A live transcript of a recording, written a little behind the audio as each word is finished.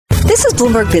This is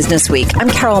Bloomberg Businessweek. I'm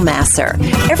Carol Massar.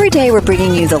 Every day we're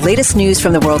bringing you the latest news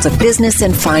from the worlds of business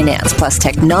and finance, plus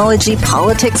technology,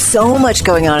 politics, so much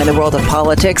going on in the world of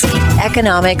politics,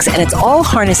 economics, and it's all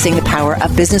harnessing the power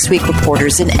of Businessweek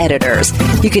reporters and editors.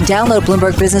 You can download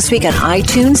Bloomberg Businessweek on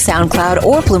iTunes, SoundCloud,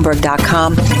 or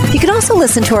Bloomberg.com. You can also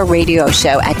listen to our radio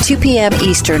show at 2 p.m.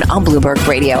 Eastern on Bloomberg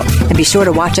Radio. And be sure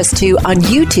to watch us, too, on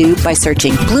YouTube by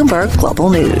searching Bloomberg Global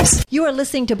News. You are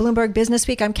listening to Bloomberg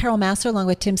Businessweek. I'm Carol Massar, along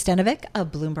with Tim Stenovec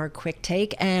of Bloomberg Quick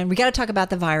Take. And we got to talk about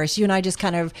the virus. You and I just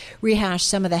kind of rehashed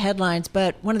some of the headlines,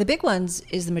 but one of the big ones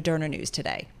is the Moderna news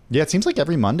today. Yeah, it seems like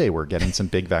every Monday we're getting some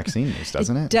big vaccine news,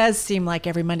 doesn't it? It does seem like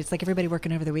every Monday. It's like everybody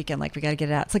working over the weekend, like we got to get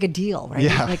it out. It's like a deal, right?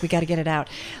 Yeah. Like we got to get it out.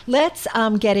 Let's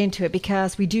get into it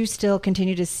because we do still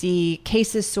continue to see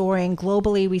cases soaring.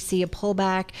 Globally, we see a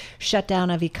pullback, shutdown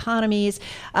of economies.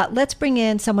 Let's bring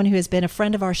in someone who has been a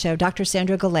friend of our show, Dr.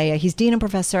 Sandro Galea. He's Dean and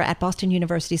Professor at Boston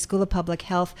University School of Public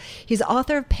Health. He's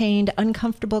author of Pained,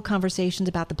 Uncomfortable Conversations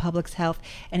About the Public's Health,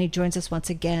 and he joins us once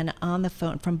again on the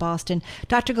phone from Boston.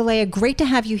 Dr. Galea, great to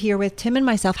have you here with Tim and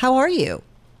myself. How are you?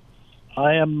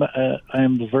 I am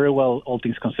very well, all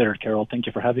things considered, Carol. Thank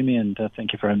you for having me, and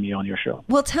thank you for having me on your show.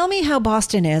 Well, tell me how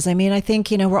Boston is. I mean, I think,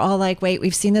 we're all like, wait,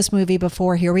 we've seen this movie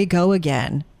before. Here we go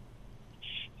again.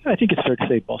 I think it's fair to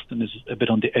say Boston is a bit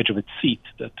on the edge of its seat,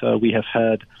 that we have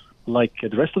had, like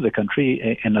the rest of the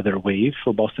country, another wave.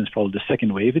 For Boston, it's probably the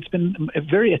second wave. It's been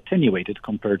very attenuated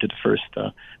compared to the first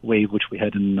wave, which we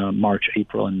had in March,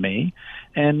 April, and May.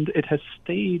 And it has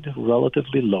stayed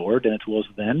relatively lower than it was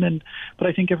then. But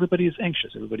I think everybody is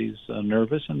anxious. Everybody's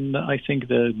nervous. And I think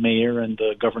the mayor and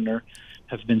the governor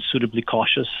have been suitably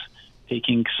cautious,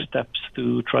 taking steps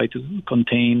to try to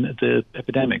contain the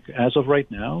epidemic. As of right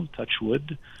now, touch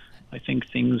wood, I think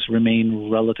things remain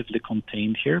relatively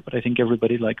contained here, but I think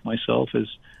everybody, like myself, is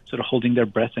sort of holding their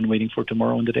breath and waiting for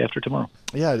tomorrow and the day after tomorrow.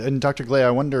 Yeah, and Dr. Galea,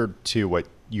 I wonder, too, what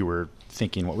you were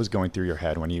thinking, what was going through your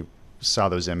head when you saw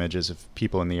those images of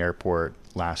people in the airport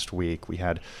last week. We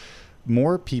had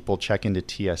more people check into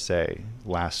TSA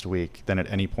last week than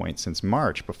at any point since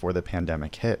March before the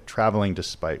pandemic hit, traveling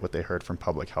despite what they heard from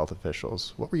public health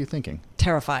officials. What were you thinking?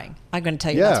 Terrifying. I'm going to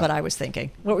tell you that's what I was thinking.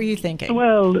 What were you thinking?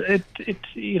 Well, it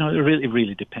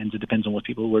really depends. It depends on what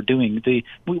people were doing.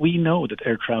 We know that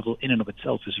air travel in and of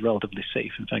itself is relatively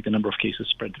safe. In fact, the number of cases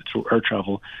spread through air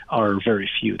travel are very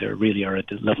few. They really are at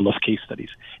the level of case studies.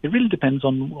 It really depends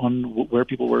on where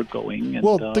people were going and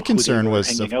the concern who they were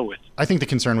was hanging out with. I think the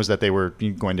concern was that they were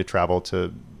going to travel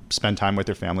to spend time with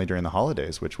their family during the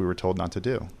holidays, which we were told not to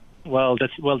do. Well,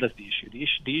 that's the issue.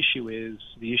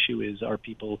 The issue is are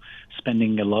people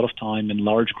spending a lot of time in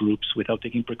large groups without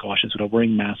taking precautions, without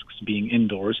wearing masks, being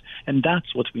indoors, and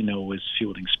that's what we know is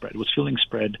fueling spread. What's fueling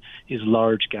spread is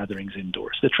large gatherings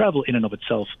indoors. The travel in and of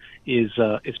itself is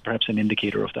perhaps an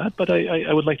indicator of that, but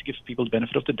I would like to give people the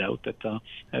benefit of the doubt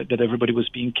that everybody was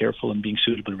being careful and being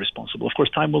suitably responsible. Of course,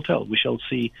 time will tell. We shall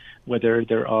see whether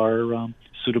there are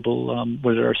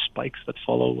where there are spikes that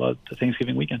follow the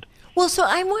Thanksgiving weekend. Well, so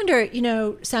I wonder,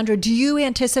 Sandro, do you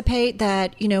anticipate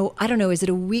that, I don't know, is it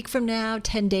a week from now,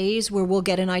 10 days, where we'll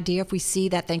get an idea if we see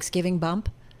that Thanksgiving bump?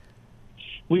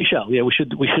 We shall. Yeah, we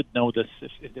should know this.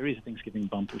 If there is a Thanksgiving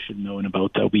bump, we should know in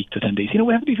about a week to 10 days.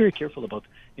 We have to be very careful about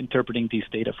interpreting these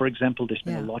data. For example, there's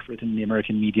been a lot written in the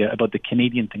American media about the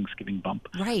Canadian Thanksgiving bump.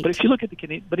 Right. But if you look at the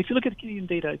Canadian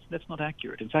data, that's not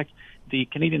accurate. In fact, the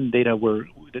Canadian data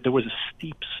there was a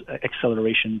steep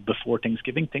acceleration before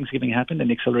Thanksgiving. Thanksgiving happened and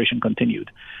the acceleration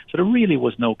continued. So there really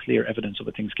was no clear evidence of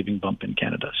a Thanksgiving bump in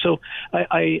Canada. So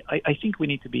I think we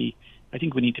need to be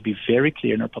very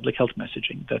clear in our public health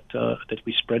messaging that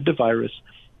we spread the virus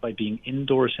by being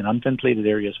indoors in unventilated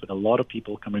areas with a lot of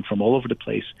people coming from all over the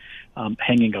place,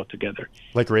 hanging out together.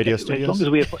 Like radio studios? As long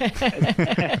as we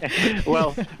have,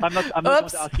 well, I'm not going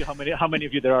to ask you how many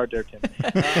of you there are there, Tim.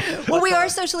 Well, we are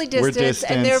socially distanced,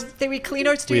 and we clean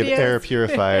our studios. We have air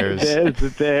purifiers.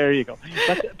 There you go.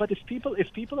 But if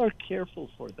people are careful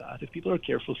for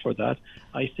that,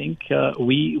 I think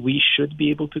we should be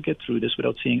able to get through this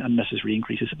without seeing unnecessary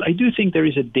increases. But I do think there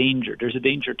is a danger. There's a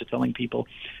danger to telling people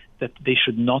that they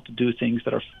should not do things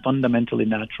that are fundamentally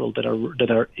natural, that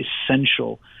are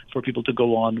essential for people to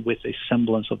go on with a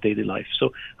semblance of daily life.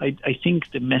 So I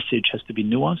think the message has to be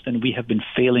nuanced, and we have been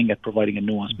failing at providing a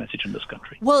nuanced message in this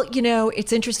country. Well,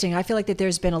 it's interesting. I feel like that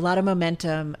there's been a lot of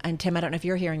momentum, and Tim, I don't know if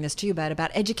you're hearing this too,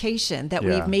 about education, that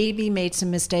we've maybe made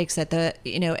some mistakes at the,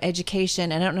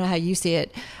 education, and I don't know how you see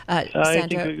it, Sandro. I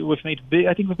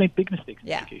think we've made big mistakes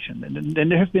in education,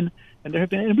 and there have been,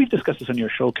 and we've discussed this on your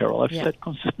show, Carol. I've said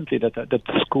consistently that the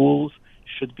schools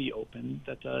should be open,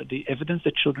 that the evidence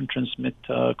that children transmit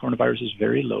coronavirus is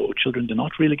very low. Children do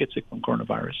not really get sick from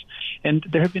coronavirus. And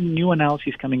there have been new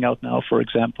analyses coming out now, for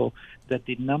example, that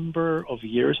the number of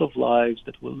years of lives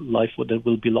that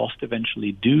will be lost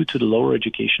eventually due to the lower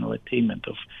educational attainment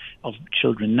of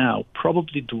children now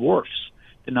probably dwarfs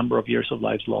the number of years of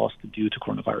lives lost due to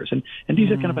coronavirus. And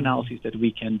these are kind of analyses that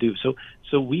we can do.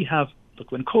 So we have,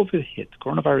 look, when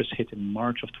coronavirus hit in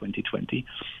March of 2020,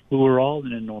 we were all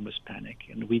in enormous panic,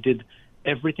 and we did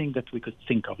everything that we could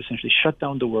think of, essentially shut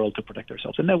down the world to protect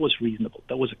ourselves. And that was reasonable.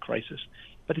 That was a crisis.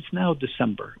 But it's now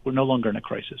December. We're no longer in a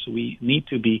crisis. We need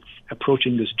to be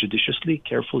approaching this judiciously,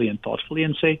 carefully, and thoughtfully,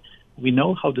 and say, we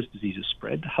know how this disease is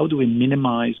spread. How do we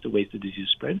minimize the ways the disease is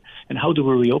spread? And how do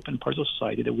we reopen parts of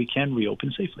society that we can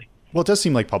reopen safely? Well, it does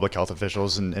seem like public health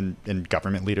officials and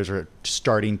government leaders are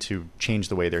starting to change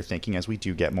the way they're thinking as we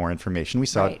do get more information. We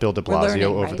saw Bill de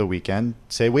Blasio over the weekend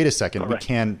say, wait a second, we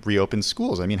can reopen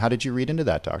schools. I mean, how did you read into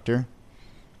that, Doctor?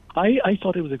 I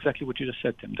thought it was exactly what you just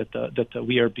said, Tim, that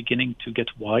we are beginning to get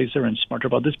wiser and smarter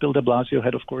about this. Bill de Blasio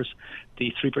had, of course,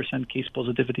 the 3% case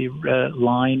positivity red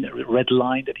line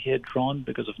that he had drawn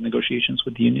because of negotiations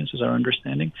with the unions, is our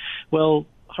understanding. Well,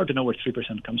 hard to know where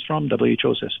 3% comes from.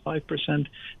 WHO says 5%.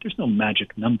 There's no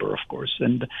magic number, of course.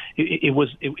 And it was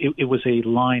a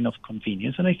line of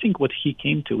convenience. And I think what he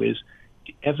came to is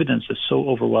the evidence is so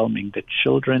overwhelming that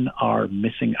children are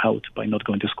missing out by not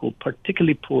going to school,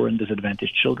 particularly poor and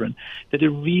disadvantaged children, that it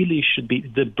really should be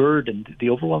the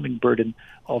overwhelming burden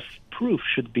of proof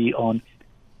should be on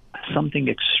something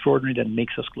extraordinary that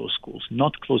makes us close schools,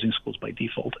 not closing schools by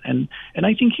default. And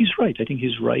I think he's right. I think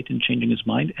he's right in changing his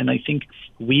mind. And I think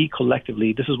we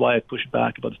collectively, this is why I pushed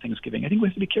back about Thanksgiving. I think we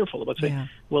have to be careful about saying,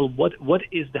 well, what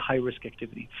is the high-risk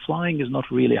activity? Flying is not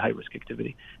really a high-risk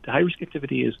activity. The high-risk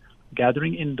activity is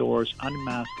gathering indoors,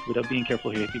 unmasked, without being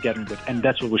careful here, you're gathering with, and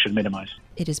that's what we should minimize.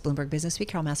 It is Bloomberg Businessweek.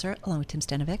 Carol Massar, along with Tim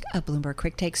Stenovec of Bloomberg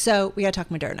Quick Take. So we got to talk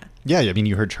Moderna. Yeah, I mean,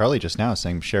 you heard Charlie just now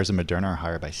saying shares of Moderna are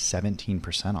higher by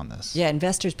 17% on this. Yeah,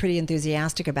 investors pretty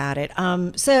enthusiastic about it.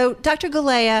 So Dr.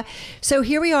 Galea, so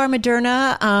here we are,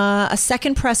 Moderna, a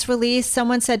second press release.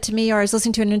 Someone said to me, or I was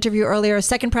listening to an interview earlier, a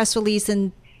second press release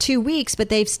in 2 weeks, but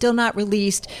they've still not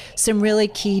released some really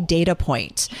key data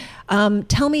points.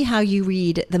 Tell me how you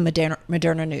read the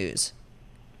Moderna news.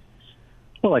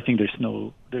 Well, I think there's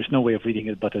no way of reading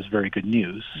it but as very good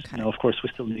news. Okay. Now, of course, we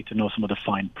still need to know some of the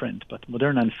fine print, but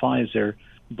Moderna and Pfizer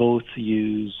both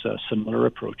use similar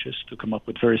approaches to come up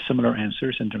with very similar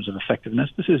answers in terms of effectiveness.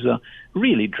 This is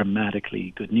really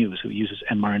dramatically good news. It uses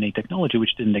mRNA technology,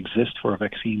 which didn't exist for a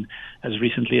vaccine as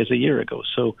recently as a year ago.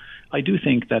 So I do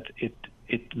think that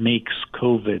it makes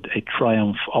COVID a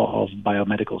triumph of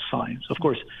biomedical science. Of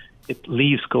course, it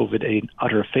leaves COVID an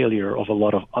utter failure of a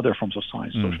lot of other forms of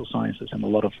science, social sciences, and a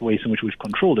lot of ways in which we've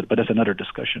controlled it, but that's another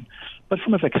discussion. But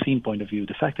from a vaccine point of view,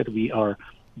 the fact that we are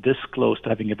this close to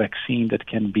having a vaccine that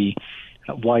can be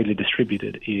widely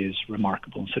distributed is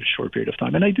remarkable in such a short period of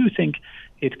time. And I do think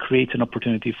it creates an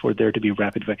opportunity for there to be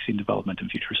rapid vaccine development in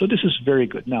future. So this is very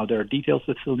good. Now, there are details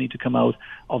that still need to come out.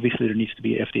 Obviously, there needs to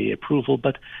be FDA approval,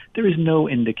 but there is no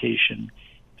indication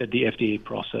that the FDA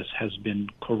process has been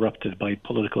corrupted by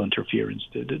political interference.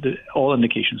 All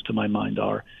indications to my mind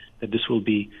are that this will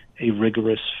be a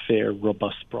rigorous, fair,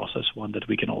 robust process, one that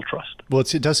we can all trust. Well,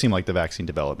 it does seem like the vaccine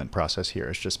development process here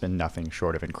has just been nothing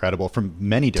short of incredible from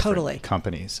many different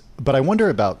companies. But I wonder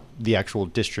about the actual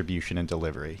distribution and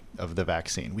delivery of the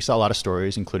vaccine. We saw a lot of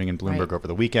stories, including in Bloomberg over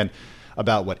the weekend,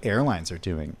 about what airlines are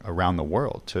doing around the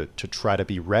world to try to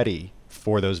be ready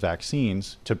for those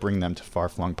vaccines to bring them to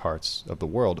far-flung parts of the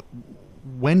world.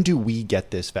 When do we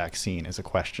get this vaccine is a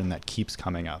question that keeps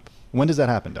coming up. When does that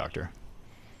happen, Doctor?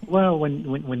 Well,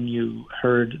 when you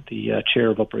heard the chair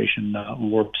of Operation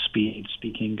Warp Speed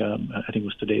speaking, I think it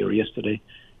was today or yesterday,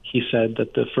 he said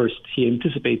that he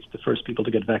anticipates the first people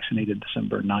to get vaccinated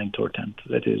December 9th or 10th.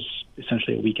 That is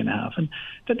essentially a week and a half. And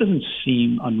that doesn't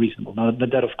seem unreasonable. Now,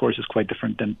 that of course, is quite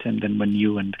different than when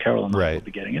you and Carol and I will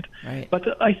be getting it. Right.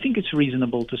 But I think it's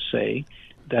reasonable to say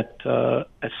that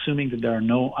assuming that there are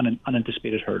no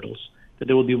unanticipated hurdles, that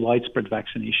there will be widespread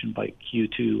vaccination by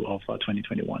Q2 of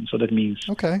 2021. So that means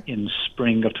in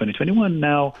spring of 2021.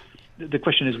 Now, the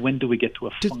question is, when do we get to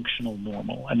a functional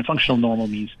normal? And the functional normal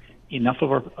means enough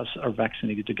of us are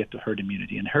vaccinated to get to herd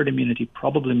immunity. And herd immunity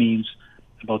probably means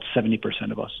about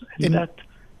 70% of us. And that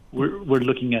we're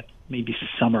looking at maybe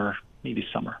summer.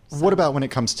 What about when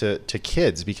it comes to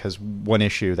kids? Because one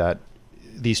issue that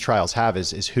these trials have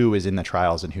is who is in the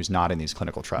trials and who's not in these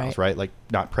clinical trials, right? Like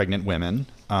not pregnant women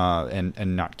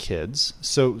and not kids.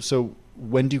 So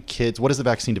when do kids, what is the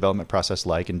vaccine development process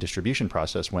like and distribution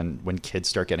process when kids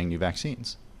start getting new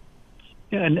vaccines?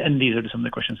 Yeah, and these are some of the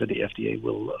questions that the FDA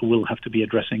will have to be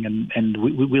addressing, and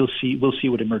we'll see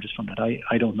what emerges from that.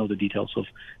 I don't know the details of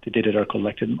the data that are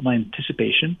collected. My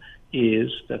anticipation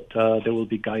is that there will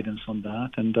be guidance on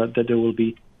that, and that there will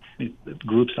be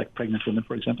groups like pregnant women,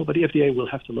 for example. But the FDA will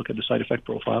have to look at the side effect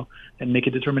profile and make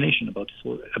a determination about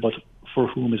for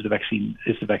whom is the vaccine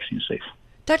safe.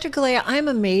 Dr. Galea, I'm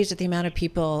amazed at the amount of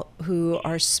people who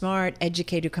are smart,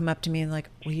 educated, who come up to me and like,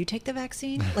 will you take the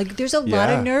vaccine? Like, there's a lot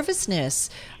of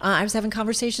nervousness. I was having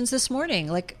conversations this morning,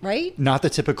 like, right? Not the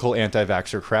typical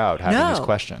anti-vaxxer crowd having these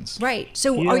questions. Right.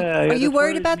 So are you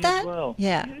worried about that? Well.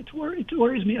 Yeah. It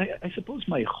worries me. I suppose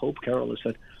my hope, Carol, is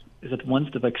that once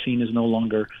the vaccine is no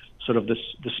longer sort of this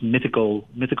mythical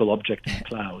object in the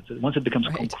clouds, once it becomes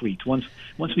concrete, once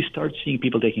we start seeing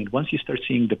people taking it, once you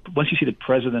see the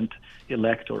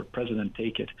president-elect or president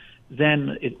take it,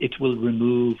 then it will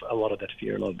remove a lot of that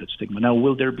fear, a lot of that stigma. Now,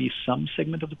 will there be some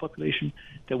segment of the population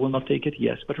that will not take it?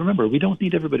 Yes. But remember, we don't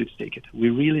need everybody to take it. We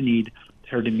really need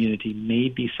herd immunity,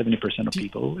 maybe 70% of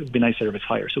people. It would be nicer if it's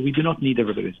higher. So we do not need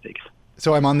everybody to take it.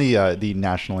 So I'm on the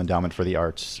National Endowment for the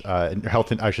Arts,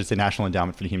 National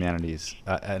Endowment for the Humanities,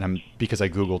 and because I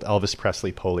Googled Elvis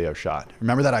Presley polio shot.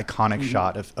 Remember that iconic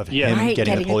shot of him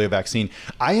getting the polio vaccine?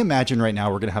 I imagine right now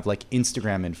we're going to have like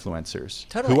Instagram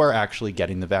influencers who are actually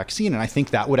getting the vaccine. And I think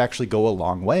that would actually go a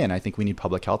long way. And I think we need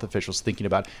public health officials thinking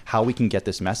about how we can get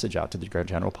this message out to the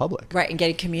general public. Right, and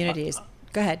getting communities.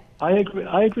 Go ahead.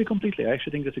 I agree completely. I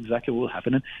actually think that's exactly what will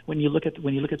happen. And when you look at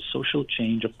social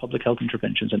change of public health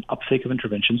interventions and uptake of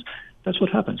interventions, that's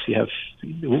what happens. You have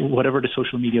whatever the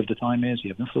social media of the time is.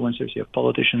 You have influencers. You have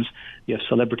politicians. You have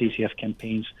celebrities. You have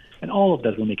campaigns, and all of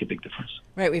that will make a big difference.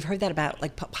 Right. We've heard that about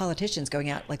like politicians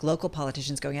going out, like local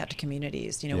politicians going out to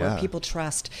communities. Where people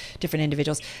trust different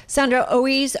individuals. Sandro,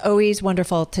 always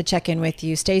wonderful to check in with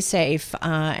you. Stay safe,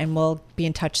 and we'll be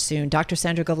in touch soon. Dr.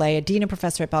 Sandro Galea, Dean and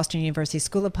Professor at Boston University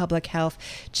School of Public Health.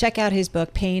 Check out his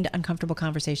book, Pained, Uncomfortable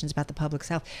Conversations About the Public's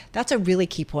Health. That's a really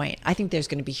key point. I think there's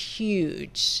going to be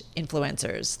huge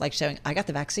influencers like showing, I got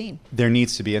the vaccine. There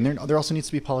needs to be, and there also needs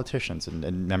to be politicians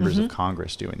and members of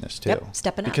Congress doing this too. Yep,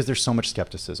 stepping up. Because there's so much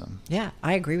skepticism. Yeah,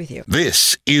 I agree with you.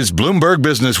 This is Bloomberg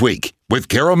Businessweek with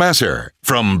Carol Massar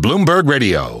from Bloomberg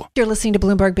Radio. You're listening to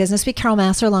Bloomberg Businessweek. Carol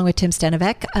Massar along with Tim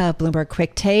Stenovec of Bloomberg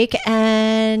Quick Take.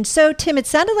 And so, Tim, it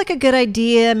sounded like a good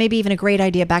idea, maybe even a great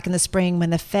idea back in the spring when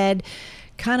the Fed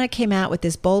kind of came out with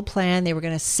this bold plan. They were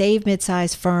going to save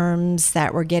mid-sized firms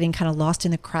that were getting kind of lost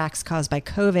in the cracks caused by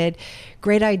COVID.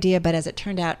 Great idea, but as it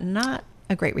turned out, not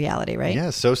a great reality, right? Yeah,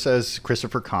 so says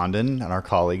Christopher Condon and our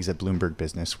colleagues at Bloomberg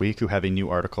Businessweek, who have a new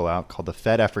article out called The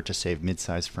Fed Effort to Save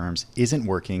Mid-Sized Firms Isn't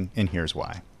Working, and Here's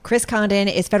Why. Chris Condon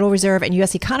is Federal Reserve and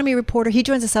U.S. economy reporter. He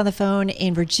joins us on the phone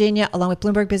in Virginia, along with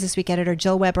Bloomberg Businessweek editor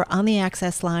Joel Weber on the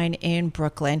Access line in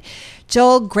Brooklyn.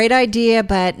 Joel, great idea,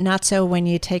 but not so when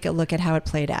you take a look at how it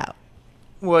played out.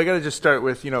 Well, I got to just start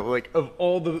with, of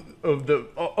all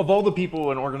the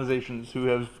people and organizations who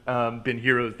have been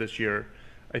heroes this year,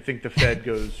 I think the Fed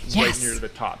goes right near the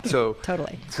top. So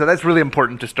totally. So that's really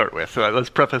important to start with. So let's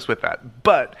preface with that.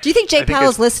 But do you think Jay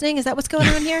Powell's listening? Is that what's going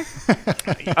on here?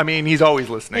 I mean, he's always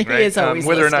listening, right? He is always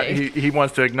whether listening. or not he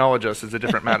wants to acknowledge us is a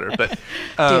different matter. But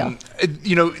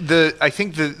I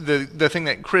think the thing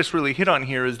that Chris really hit on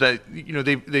here is that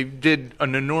they did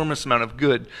an enormous amount of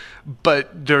good,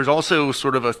 but there's also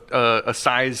sort of a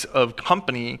size of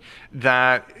company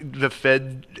that the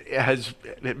Fed has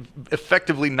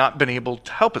effectively not been able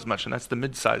to help as much, and that's the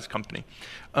mid-sized company.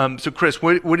 So, Chris,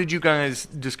 what did you guys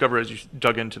discover as you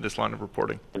dug into this line of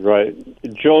reporting? Right.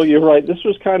 Joel, you're right. This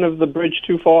was kind of the bridge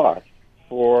too far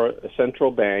for a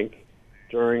central bank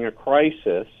during a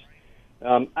crisis.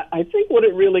 I think what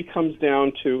it really comes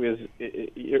down to is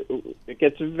it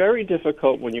gets very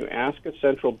difficult when you ask a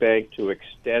central bank to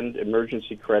extend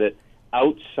emergency credit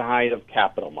outside of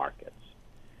capital markets.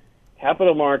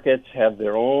 Capital markets have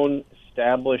their own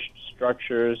established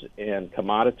structures and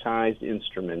commoditized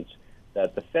instruments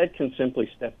that the Fed can simply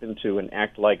step into and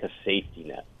act like a safety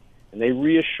net. And they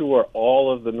reassure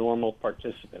all of the normal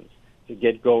participants to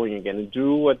get going again and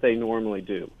do what they normally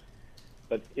do.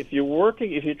 But if you're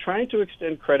trying to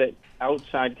extend credit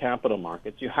outside capital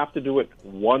markets, you have to do it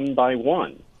one by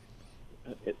one.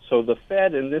 So the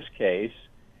Fed, in this case,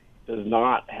 does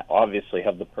not obviously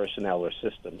have the personnel or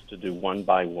systems to do one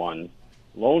by one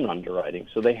loan underwriting.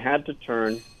 So they had to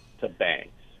turn to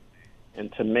banks.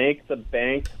 And to make the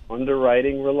bank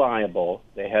underwriting reliable,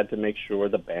 they had to make sure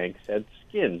the banks had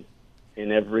skin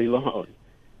in every loan.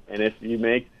 And if you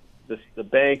make the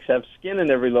banks have skin in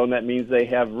every loan, that means they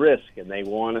have risk and they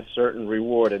want a certain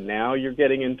reward. And now you're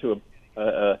getting into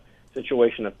a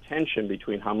situation of tension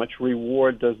between how much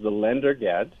reward does the lender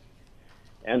get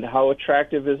And how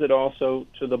attractive is it also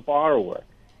to the borrower?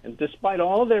 And despite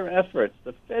all their efforts,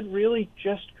 the Fed really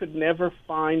just could never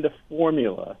find a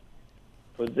formula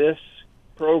for this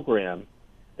program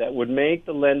that would make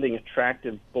the lending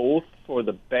attractive both for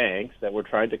the banks that were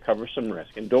trying to cover some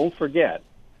risk. And don't forget,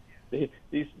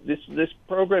 this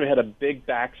program had a big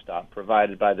backstop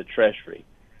provided by the Treasury.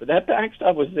 But that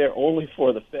backstop was there only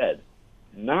for the Fed,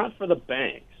 not for the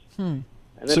banks. And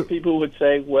then people would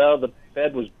say, well, the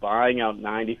Fed was buying out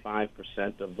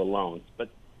 95% of the loans. But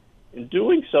in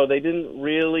doing so, they didn't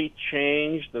really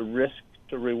change the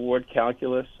risk-to-reward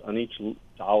calculus on each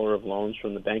dollar of loans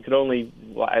from the bank.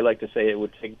 I like to say it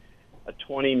would take a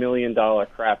 $20 million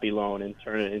crappy loan and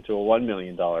turn it into a $1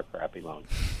 million crappy loan.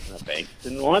 And the banks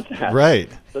didn't want that. Right.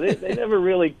 So they never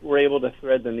really were able to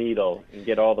thread the needle and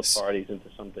get all the parties into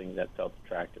something that felt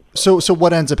attractive. So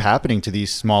what ends up happening to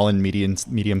these small and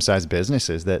medium-sized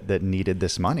businesses that needed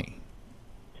this money?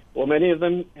 Well, many of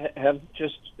them have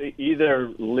just either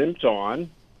limped on.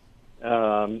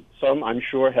 Some, I'm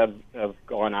sure, have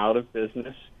gone out of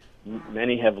business.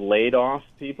 Many have laid off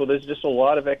people. There's just a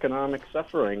lot of economic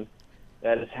suffering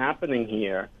that is happening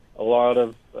here. A lot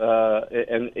of,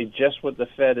 and just what the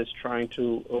Fed is trying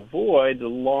to avoid, the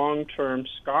long-term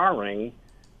scarring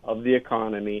of the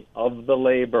economy, of the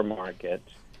labor market.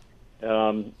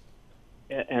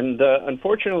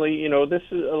 Unfortunately, this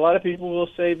is, a lot of people will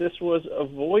say this was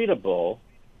avoidable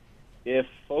if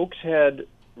folks had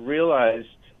realized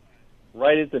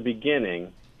right at the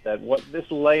beginning that what this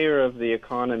layer of the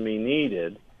economy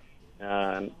needed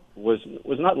was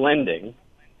not lending.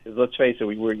 Because let's face it,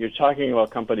 you're talking about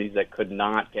companies that could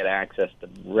not get access to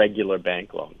regular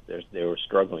bank loans. They were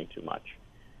struggling too much.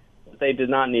 What they did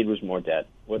not need was more debt.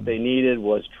 What they needed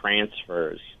was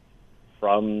transfers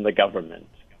from the government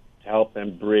to help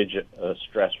them bridge a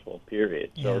stressful period.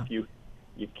 Yeah. So if you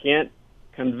can't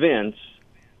convince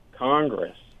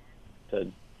Congress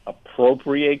to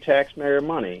appropriate taxpayer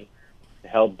money to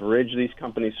help bridge these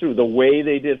companies through the way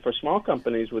they did for small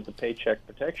companies with the Paycheck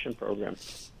Protection Program,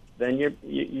 then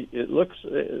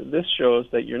this shows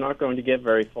that you're not going to get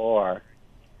very far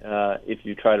if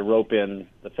you try to rope in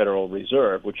the Federal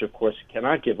Reserve, which of course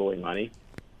cannot give away money.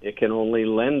 It can only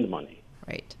lend money.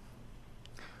 Right.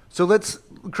 So let's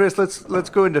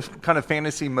go into kind of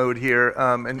fantasy mode here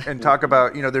and talk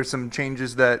about, there's some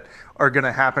changes that are going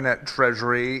to happen at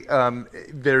Treasury.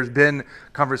 There's been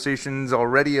conversations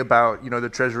already about, the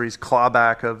Treasury's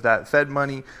clawback of that Fed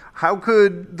money. How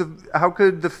could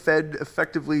the Fed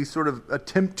effectively sort of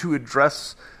attempt to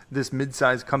address this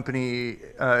mid-sized company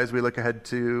as we look ahead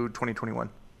to 2021?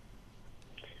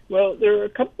 Well, there are a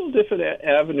couple of different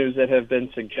avenues that have been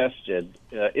suggested.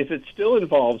 If it still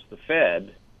involves the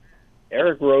Fed,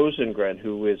 Eric Rosengren,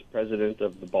 who is president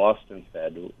of the Boston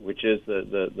Fed, which is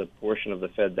the portion of the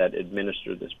Fed that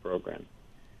administered this program,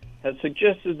 has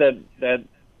suggested that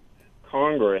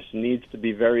Congress needs to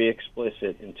be very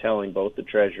explicit in telling both the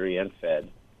Treasury and Fed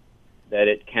that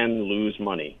it can lose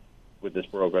money with this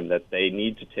program, that they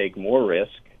need to take more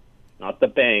risk, not the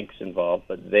banks involved,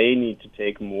 but they need to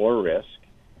take more risk,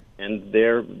 and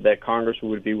that Congress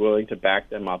would be willing to back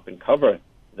them up and cover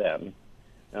them.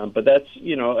 But that's,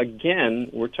 again,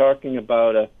 we're talking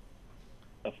about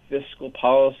a fiscal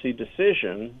policy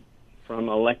decision from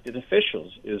elected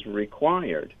officials is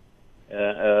required.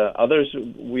 Others,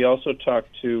 we also talked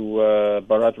to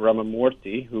Bharat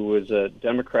Ramamurthy, who was a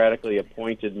democratically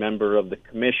appointed member of the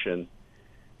commission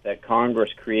that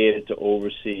Congress created to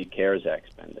oversee CARES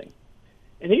Act spending.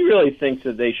 And he really thinks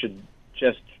that they should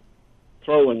just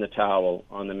throw in the towel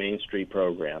on the Main Street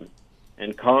program,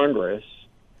 and Congress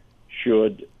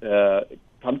should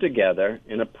come together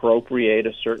and appropriate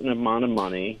a certain amount of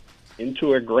money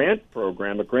into a grant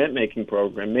program, a grant-making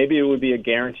program. Maybe it would be a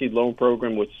guaranteed loan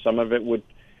program, which some of it would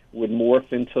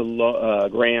morph into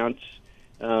grants,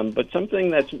 but something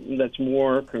that's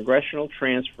more congressional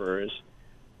transfers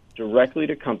directly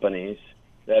to companies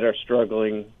that are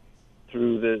struggling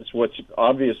through this, what's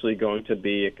obviously going to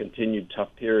be a continued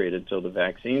tough period until the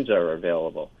vaccines are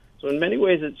available. So in many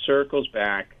ways, it circles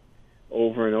back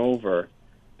over and over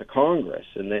to Congress,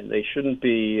 and they shouldn't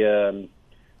be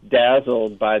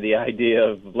dazzled by the idea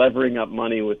of levering up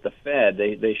money with the Fed.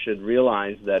 They should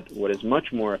realize that what is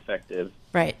much more effective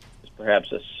is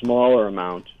perhaps a smaller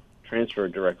amount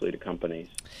transferred directly to companies.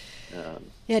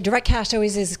 Direct cash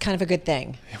always is kind of a good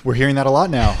thing. We're hearing that a lot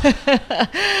now.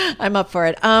 I'm up for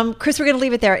it. Chris, we're going to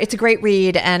leave it there. It's a great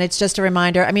read, and it's just a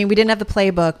reminder. I mean, we didn't have the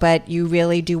playbook, but you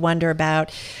really do wonder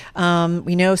about,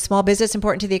 we know small business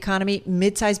important to the economy,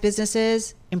 mid-sized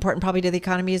businesses, important probably to the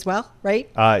economy as well, right?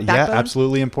 Yeah,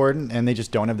 absolutely important. And they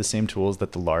just don't have the same tools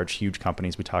that the large, huge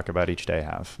companies we talk about each day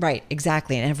have. Right,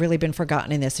 exactly. And have really been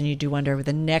forgotten in this. And you do wonder with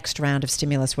the next round of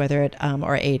stimulus, whether it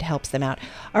or aid helps them out.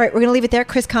 All right, we're going to leave it there.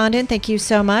 Chris Condon, thank you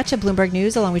so much, of Bloomberg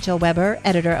News, along with Jill Weber,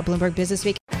 editor of Bloomberg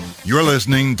Businessweek. You're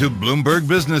listening to Bloomberg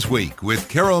Business Week with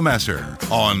Carol Massar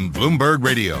on Bloomberg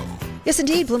Radio. Yes,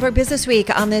 indeed. Bloomberg Business Week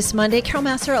on this Monday. Carol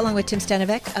Massar along with Tim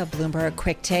Stenovec of Bloomberg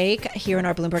Quick Take here in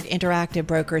our Bloomberg Interactive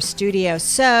Broker studio.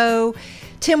 So,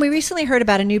 Tim, we recently heard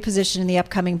about a new position in the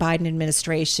upcoming Biden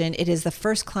administration. It is the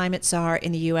first climate czar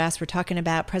in the U.S. We're talking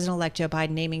about President-elect Joe Biden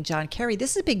naming John Kerry.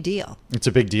 This is a big deal. It's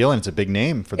a big deal, and it's a big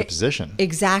name for the position.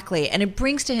 Exactly. And it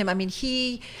brings to him,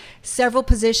 several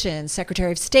positions,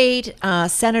 Secretary of State,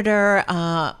 Senator,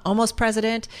 almost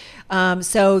president.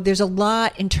 So there's a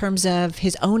lot in terms of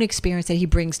his own experience that he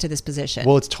brings to this position.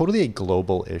 Well, it's totally a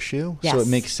global issue. Yes. So it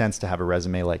makes sense to have a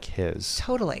resume like his.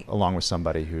 Totally. Along with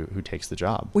somebody who takes the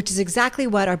job. Which is exactly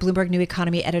what our Bloomberg New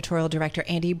Economy editorial director,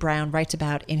 Andy Browne, writes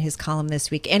about in his column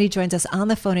this week. Andy joins us on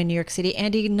the phone in New York City.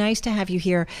 Andy, nice to have you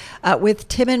here with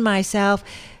Tim and myself.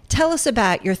 Tell us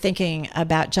about your thinking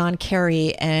about John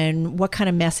Kerry and what kind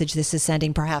of message this is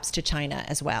sending perhaps to China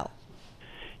as well.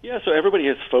 Yeah, so everybody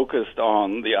has focused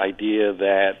on the idea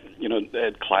that,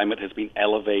 that climate has been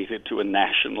elevated to a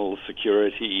national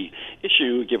security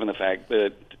issue, given the fact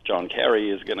that John Kerry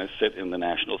is going to sit in the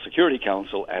National Security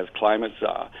Council as climate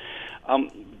czar.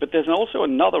 But there's also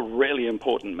another really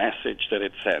important message that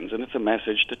it sends, and it's a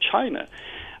message to China.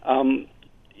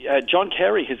 John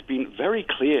Kerry has been very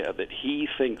clear that he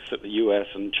thinks that the U.S.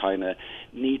 and China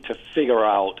need to figure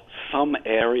out some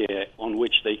area on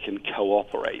which they can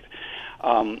cooperate.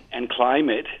 And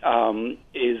climate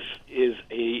is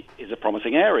a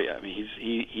promising area.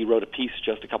 He wrote a piece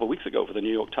just a couple of weeks ago for the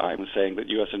New York Times saying that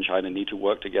U.S. and China need to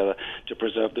work together to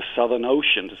preserve the Southern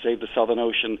Ocean, to save the Southern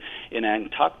Ocean in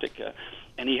Antarctica.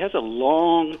 And he has a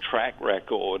long track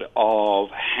record of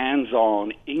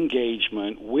hands-on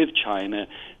engagement with China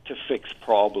to fix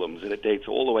problems, and it dates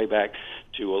all the way back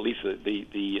to at least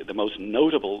the most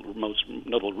notable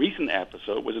recent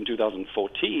episode was in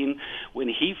 2014 when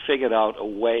he figured out a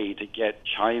way to get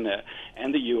China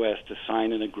and the U.S. to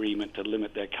sign an agreement to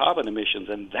limit their carbon emissions,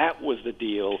 and that was the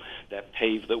deal that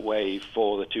paved the way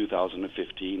for the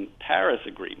 2015 Paris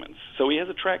agreements. So he has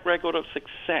a track record of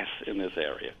success in this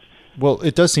area. Well,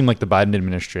 it does seem like the Biden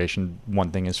administration,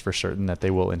 one thing is for certain, that they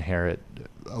will inherit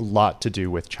a lot to do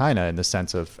with China in the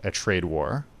sense of a trade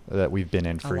war that we've been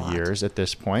in for years at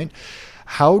this point.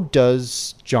 How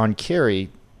does John Kerry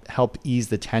help ease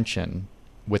the tension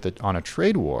on a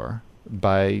trade war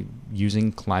by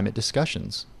using climate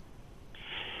discussions?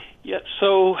 Yeah,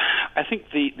 so I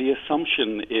think the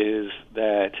assumption is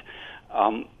that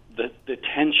the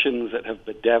tensions that have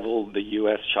bedeviled the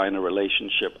U.S.-China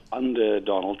relationship under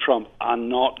Donald Trump are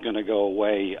not going to go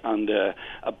away under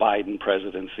a Biden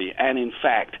presidency. And in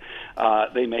fact,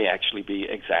 they may actually be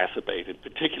exacerbated,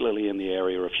 particularly in the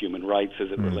area of human rights as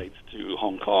it relates to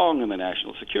Hong Kong and the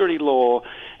national security law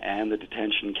and the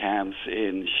detention camps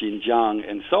in Xinjiang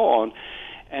and so on.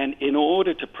 And in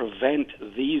order to prevent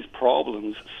these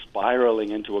problems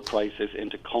spiraling into a crisis,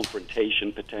 into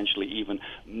confrontation, potentially even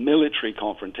military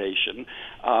confrontation,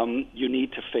 you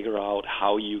need to figure out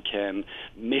how you can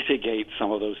mitigate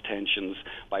some of those tensions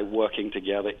by working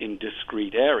together in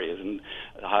discrete areas. And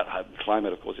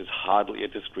climate, of course, is hardly a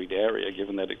discrete area,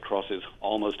 given that it crosses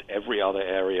almost every other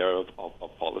area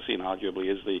of policy and arguably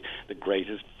is the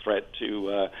greatest threat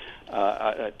to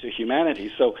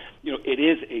humanity. So, it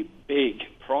is a big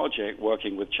project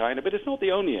working with China, but it's not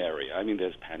the only area.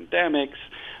 There's pandemics,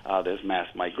 there's mass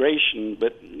migration,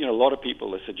 but a lot of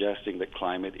people are suggesting that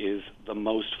climate is the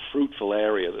most fruitful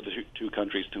area that the two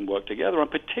countries can work together on,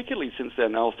 particularly since they're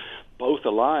now both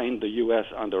aligned, the U.S.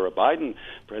 under a Biden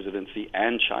presidency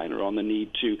and China, on the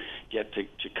need to get to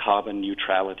carbon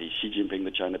neutrality. Xi Jinping,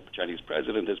 the Chinese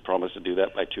president, has promised to do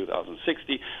that by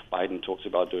 2060. Biden talks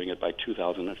about doing it by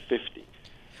 2050.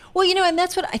 Well, and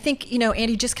that's what I think,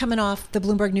 Andy, just coming off the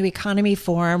Bloomberg New Economy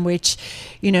Forum, which,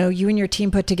 you and your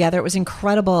team put together, it was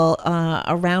incredible,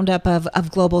 a roundup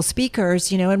of global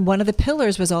speakers, and one of the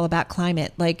pillars was all about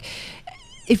climate.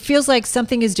 It feels like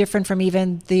something is different from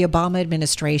even the Obama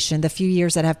administration, the few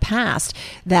years that have passed,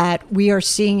 that we are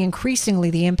seeing increasingly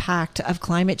the impact of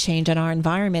climate change on our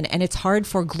environment. And it's hard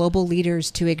for global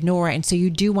leaders to ignore. And so you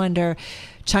do wonder,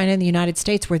 China and the United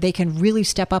States, where they can really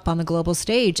step up on the global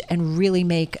stage and really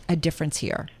make a difference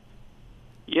here.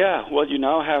 Yeah, well, you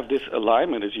now have this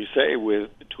alignment, as you say,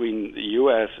 between the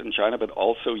U.S. and China, but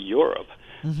also Europe.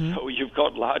 Mm-hmm. So you've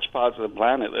got large parts of the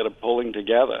planet that are pulling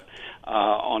together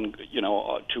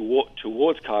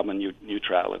towards carbon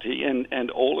neutrality,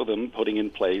 and all of them putting in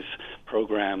place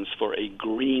programs for a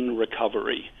green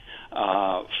recovery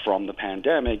from the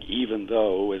pandemic, even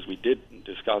though, as we did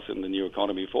discuss in the New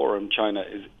Economy Forum, China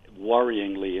is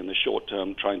worryingly in the short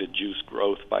term trying to juice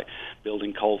growth by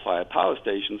building coal-fired power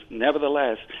stations.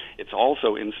 Nevertheless, it's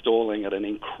also installing at an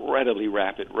incredibly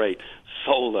rapid rate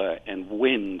solar and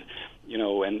wind,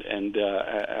 and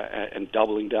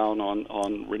doubling down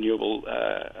on renewable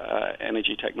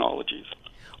energy technologies.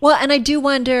 Well, and I do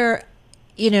wonder,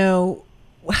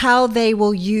 how they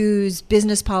will use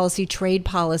business policy, trade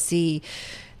policy,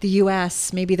 the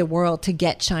U.S., maybe the world, to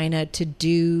get China to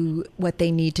do what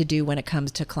they need to do when it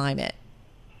comes to climate.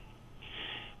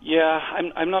 Yeah,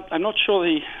 I'm not sure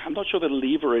the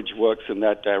leverage works in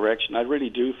that direction. I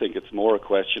really do think it's more a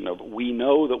question of, we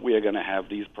know that we are going to have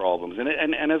these problems,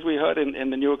 and as we heard in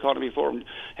the New Economy Forum,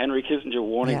 Henry Kissinger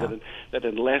warning that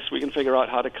unless we can figure out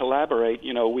how to collaborate,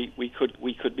 we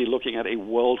could be looking at a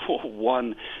World War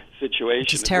I situation.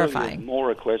 Which is terrifying. Really is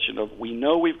more a question of, we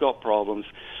know we've got problems.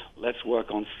 Let's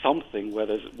work on something where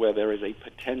there is a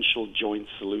potential joint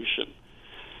solution.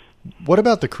 What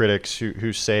about the critics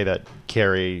who say that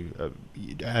Kerry,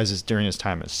 during his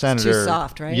time as senator, it's too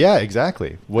soft, right? Yeah,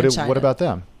 exactly. What about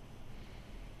them?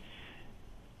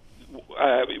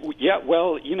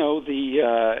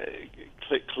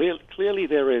 Clearly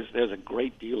there's a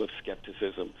great deal of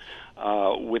skepticism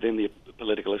within the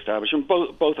political establishment,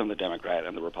 both on the Democrat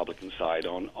and the Republican side,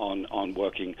 on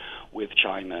working with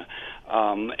China,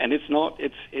 and it's not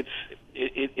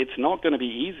going to be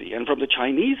easy. And from the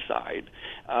Chinese side,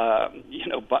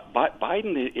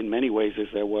 Biden in many ways is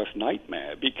their worst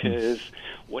nightmare, because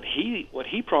what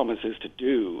he promises to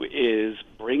do is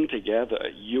bring together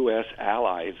U.S.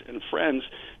 allies and friends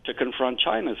to confront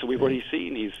China. So we've already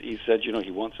seen he said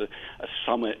he wants a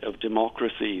summit of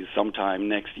democracies sometime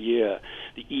next year.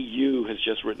 The EU has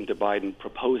just written to Biden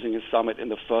proposing a summit in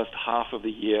the first half of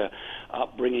the year,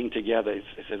 bringing together, it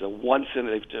says, a once in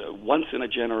a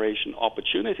generation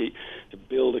opportunity to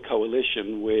build a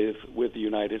coalition with the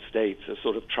United States, a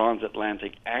sort of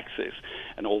transatlantic axis.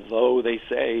 And although they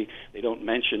say they don't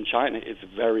mention China, it's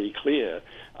very clear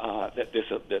that this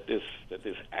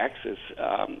axis,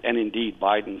 and indeed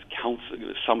Biden's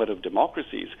summit of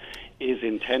democracies, is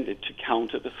intended to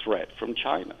counter the threat from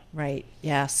China. Right.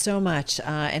 Yeah, so much.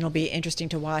 And it'll be interesting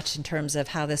to watch in terms of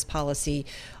how this policy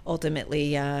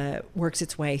ultimately works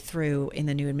its way through in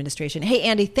the new administration. Hey,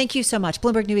 Andy, thank you so much.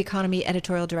 Bloomberg New Economy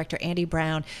Editorial Director Andy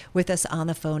Browne with us on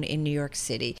the phone in New York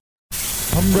City.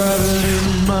 I'm driving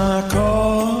in my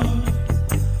car.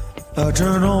 I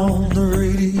turn on the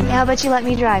radio. How about you let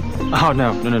me drive? Oh,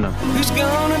 no. Who's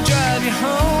gonna drive you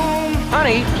home?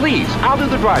 Honey, please, I'll do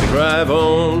the driving. Drive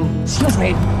on. Excuse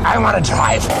me, I want to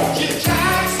drive.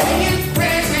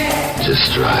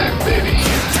 Just drive, baby.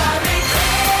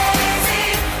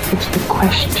 It's the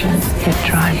question that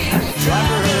drives us.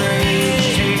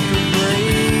 Take a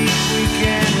break. We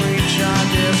can reach our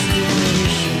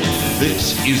destination. This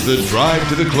is the Drive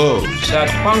to the Close. That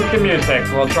funky music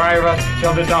will drive us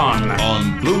till the dawn.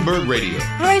 On Bloomberg Radio.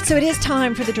 All right, so it is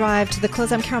time for the Drive to the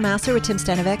Close. I'm Carol Massar with Tim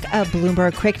Stenovec of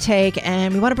Bloomberg Quick Take,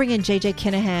 and we want to bring in JJ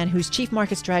Kinahan, who's Chief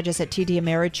Market Strategist at TD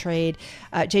Ameritrade.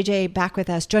 JJ, back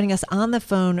with us, joining us on the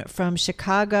phone from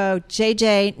Chicago.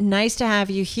 JJ, nice to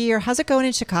have you here. How's it going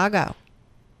in Chicago?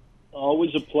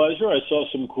 Always a pleasure. I saw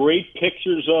some great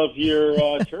pictures of your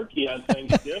turkey on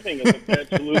Thanksgiving. It looked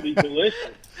absolutely delicious.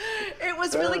 It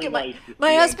was really good.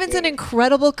 My husband's an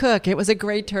incredible cook. It was a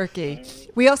great turkey.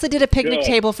 We also did a picnic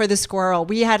table for the squirrel.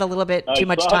 We had a little bit too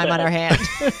much time on our hand.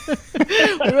 We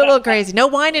were a little crazy. No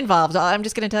wine involved. I'm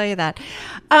just going to tell you that.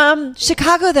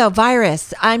 Chicago, though,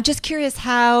 virus. I'm just curious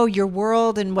how your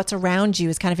world and what's around you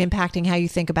is kind of impacting how you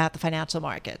think about the financial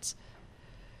markets.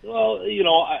 Well,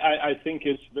 I think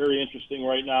it's very interesting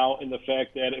right now in the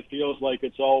fact that it feels like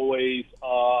it's always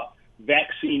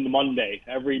Vaccine Monday.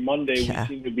 Every Monday we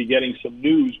seem to be getting some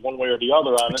news one way or the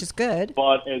other on it. Which is good.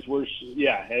 But as we're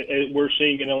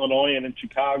seeing in Illinois and in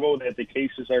Chicago that the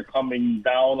cases are coming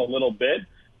down a little bit.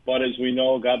 But as we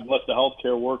know, God bless the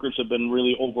healthcare workers, have been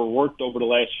really overworked over the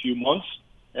last few months.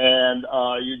 And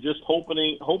you're just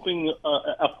hoping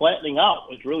a flattening out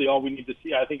is really all we need to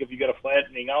see. I think if you get a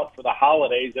flattening out for the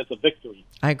holidays, that's a victory.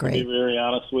 I agree. To be very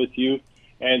honest with you.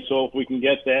 And so if we can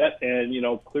get that, and,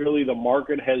 clearly the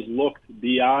market has looked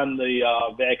beyond the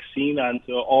vaccine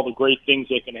onto all the great things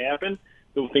that can happen.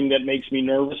 The thing that makes me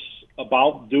nervous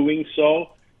about doing so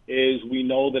is we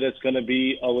know that it's going to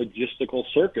be a logistical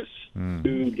circus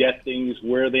to get things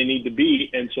where they need to be.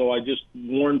 And so I just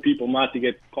warn people not to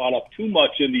get caught up too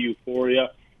much into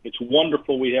euphoria. It's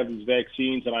wonderful we have these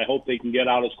vaccines, and I hope they can get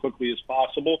out as quickly as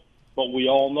possible. But we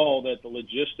all know that the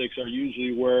logistics are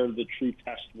usually where the true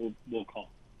test will come.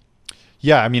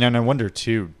 Yeah, I mean, and I wonder,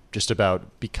 too, just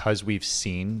about because we've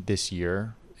seen this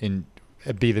year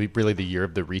really the year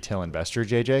of the retail investor,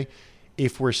 JJ,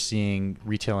 if we're seeing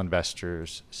retail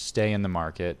investors stay in the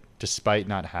market despite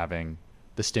not having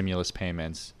the stimulus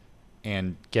payments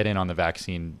and get in on the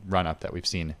vaccine run-up that we've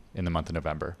seen in the month of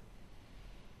November.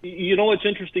 You know, it's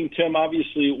interesting, Tim.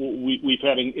 Obviously, we've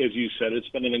had, as you said, it's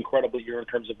been an incredible year in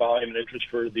terms of volume and interest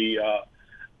for the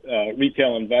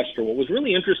retail investor. What was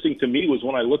really interesting to me was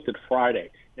when I looked at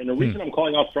Friday. And the reason I'm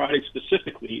calling out Friday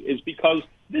specifically is because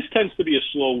this tends to be a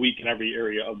slow week in every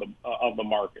area of the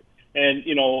market. And,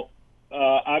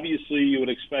 obviously you would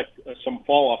expect some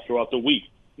fall off throughout the week.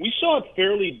 We saw it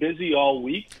fairly busy all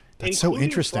week. That's so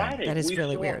interesting. Friday. That is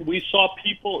really weird. We saw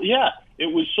people, it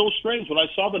was so strange. When I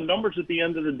saw the numbers at the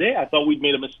end of the day, I thought we'd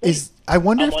made a mistake. I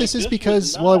wonder if this is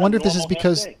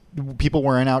because people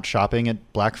weren't out shopping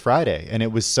at Black Friday, and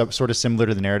it was sort of similar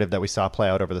to the narrative that we saw play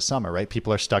out over the summer, right?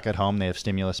 People are stuck at home, they have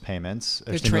stimulus payments,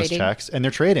 or stimulus checks, and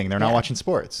they're trading. They're not watching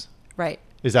sports. Right.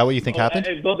 Is that what you think happened?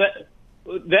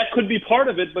 That could be part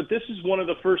of it, but this is one of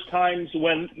the first times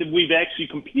when we've actually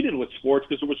competed with sports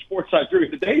because there was sports on during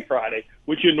the day Friday,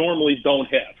 which you normally don't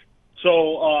have.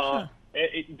 So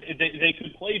they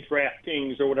could play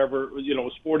DraftKings or whatever,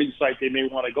 sporting site they may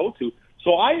want to go to.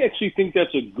 So I actually think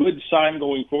that's a good sign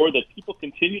going forward that people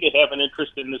continue to have an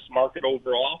interest in this market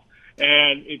overall.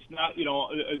 And it's not,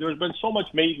 there's been so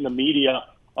much made in the media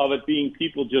of it being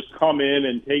people just come in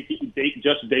and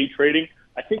just day trading.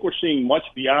 I think we're seeing much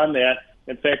beyond that.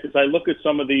 In fact, as I look at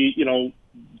some of the,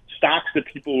 stocks that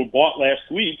people bought last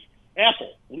week,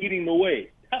 Apple leading the way,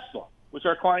 Tesla, which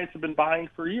our clients have been buying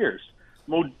for years.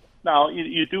 Now,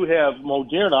 you do have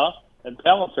Moderna and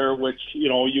Palantir, which,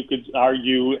 you could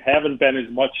argue haven't been as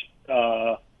much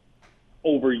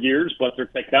over years, but their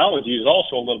technology is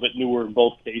also a little bit newer in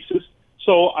both cases.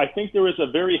 So I think there is a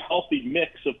very healthy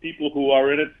mix of people who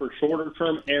are in it for shorter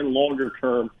term and longer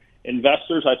term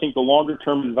investors. I think the longer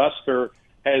term investor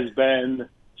has been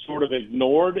sort of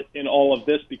ignored in all of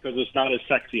this because it's not as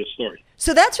sexy a story.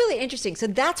 So that's really interesting. So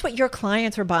that's what your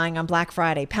clients were buying on Black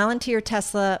Friday: Palantir,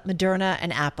 Tesla, Moderna,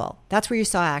 and Apple. That's where you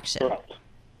saw action. Correct.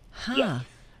 Huh. Yes.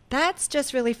 That's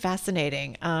just really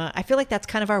fascinating. I feel like that's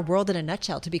kind of our world in a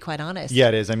nutshell, to be quite honest. Yeah,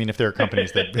 it is. I mean, if there are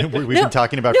companies that we've been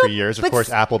talking about for years, of course,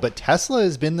 Apple, but Tesla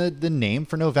has been the name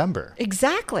for November.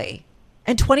 Exactly.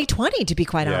 And 2020, to be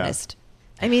quite honest.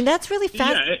 I mean, that's really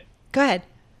fast. Yeah, Go ahead.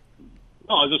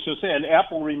 No, I was just going to say, and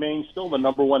Apple remains still the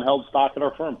number one held stock at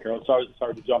our firm, Carol. Sorry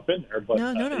to jump in there, but No.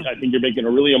 I think you're making a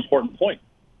really important point.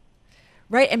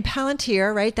 Right, and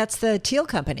Palantir, right? That's the Thiel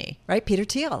company, right? Peter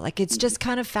Thiel. Like, it's just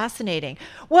kind of fascinating.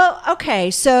 Well,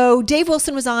 okay, so Dave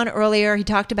Wilson was on earlier. He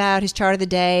talked about his chart of the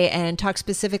day and talked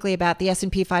specifically about the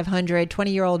S&P 500,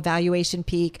 20-year-old valuation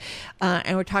peak,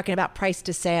 and we're talking about price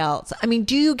to sales. I mean,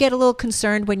 do you get a little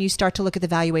concerned when you start to look at the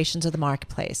valuations of the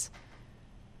marketplace?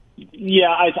 Yeah,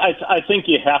 I think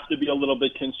you have to be a little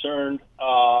bit concerned,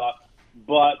 and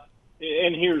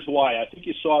here's why. I think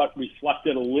you saw it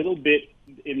reflected a little bit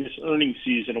in this earnings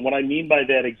season, and what I mean by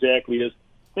that exactly is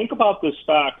think about the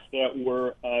stocks that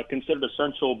were considered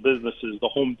essential businesses, the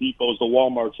Home Depots, the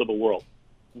Walmarts of the world.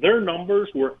 Their numbers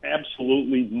were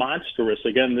absolutely monstrous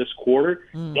again this quarter,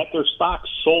 yet their stocks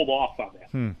sold off on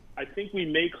that. I think we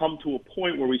may come to a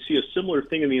point where we see a similar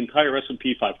thing in the entire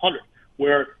S&P 500.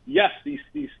 Where, yes,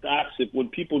 these stocks, when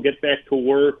people get back to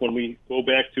work, when we go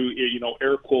back to,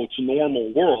 air quotes,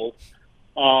 normal world,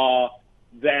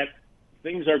 that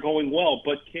things are going well.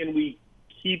 But can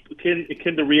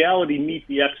the reality meet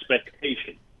the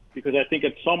expectation? Because I think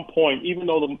at some point, even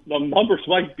though the numbers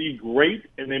might be great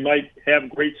and they might have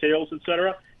great sales, et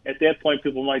cetera, at that point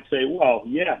people might say, well,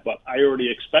 yeah, but I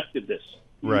already expected this.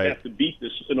 You have to beat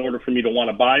this in order for me to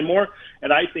want to buy more.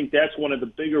 And I think that's one of the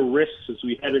bigger risks as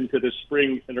we head into the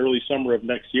spring and early summer of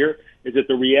next year, is that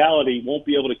the reality won't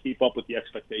be able to keep up with the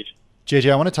expectation.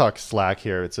 JJ, I want to talk Slack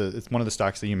here. It's one of the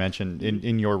stocks that you mentioned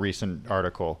in your recent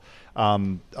article.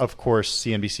 Of course,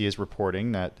 CNBC is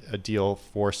reporting that a deal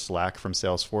for Slack from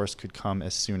Salesforce could come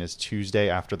as soon as Tuesday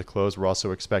after the close. We're also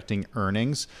expecting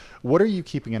earnings. What are you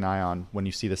keeping an eye on when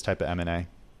you see this type of M&A?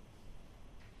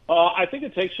 I think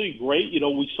it's actually great.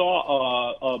 We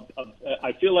saw,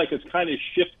 I feel like it's kind of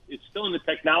shift. It's still in the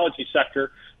technology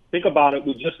sector. Think about it.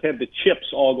 We just had the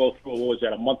chips all go through, what was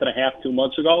that, a month and a half, 2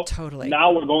 months ago? Totally.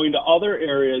 Now we're going to other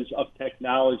areas of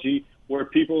technology where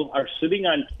people are sitting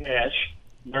on cash.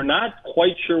 They're not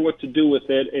quite sure what to do with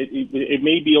it. It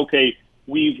may be, okay,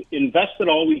 we've invested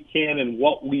all we can in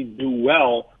what we do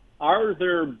well. Are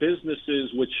there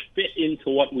businesses which fit into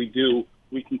what we do?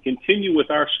 We can continue with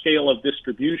our scale of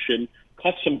distribution,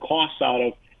 cut some costs out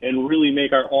of, and really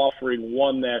make our offering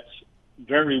one that's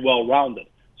very well-rounded.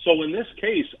 So in this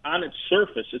case, on its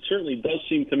surface, it certainly does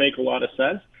seem to make a lot of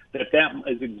sense that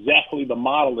is exactly the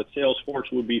model that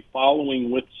Salesforce would be following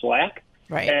with Slack.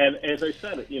 Right. And as I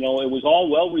said, it was all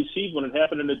well-received when it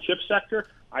happened in the chip sector.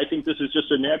 I think this is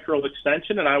just a natural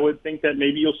extension, and I would think that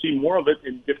maybe you'll see more of it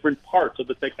in different parts of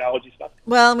the technology sector.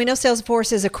 Well, we know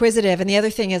Salesforce is acquisitive, and the other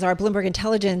thing is our Bloomberg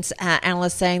Intelligence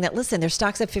analyst saying that, listen, their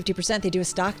stock's up 50%. They do a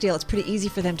stock deal. It's pretty easy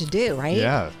for them to do, right?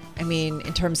 Yeah. I mean,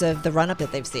 in terms of the run-up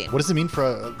that they've seen. What does it mean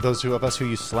for those of us who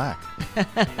use Slack?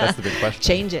 That's the big question.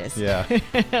 Changes. Yeah.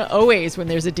 Always when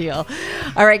there's a deal.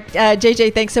 All right,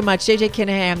 JJ, thanks so much. JJ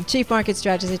Kinahan, Chief Market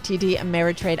Strategist at TD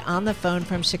Ameritrade, on the phone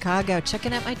from Chicago,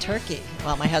 checking out my turkey.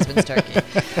 Well, my husband's turkey.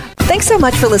 Thanks so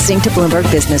much for listening to Bloomberg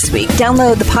Businessweek.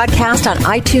 Download the podcast on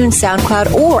iTunes,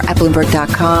 SoundCloud, or at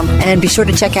Bloomberg.com. And be sure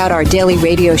to check out our daily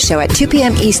radio show at 2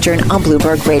 p.m. Eastern on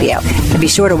Bloomberg Radio. And be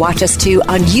sure to watch us, too,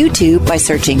 on YouTube by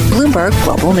searching Bloomberg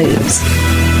Global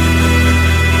News.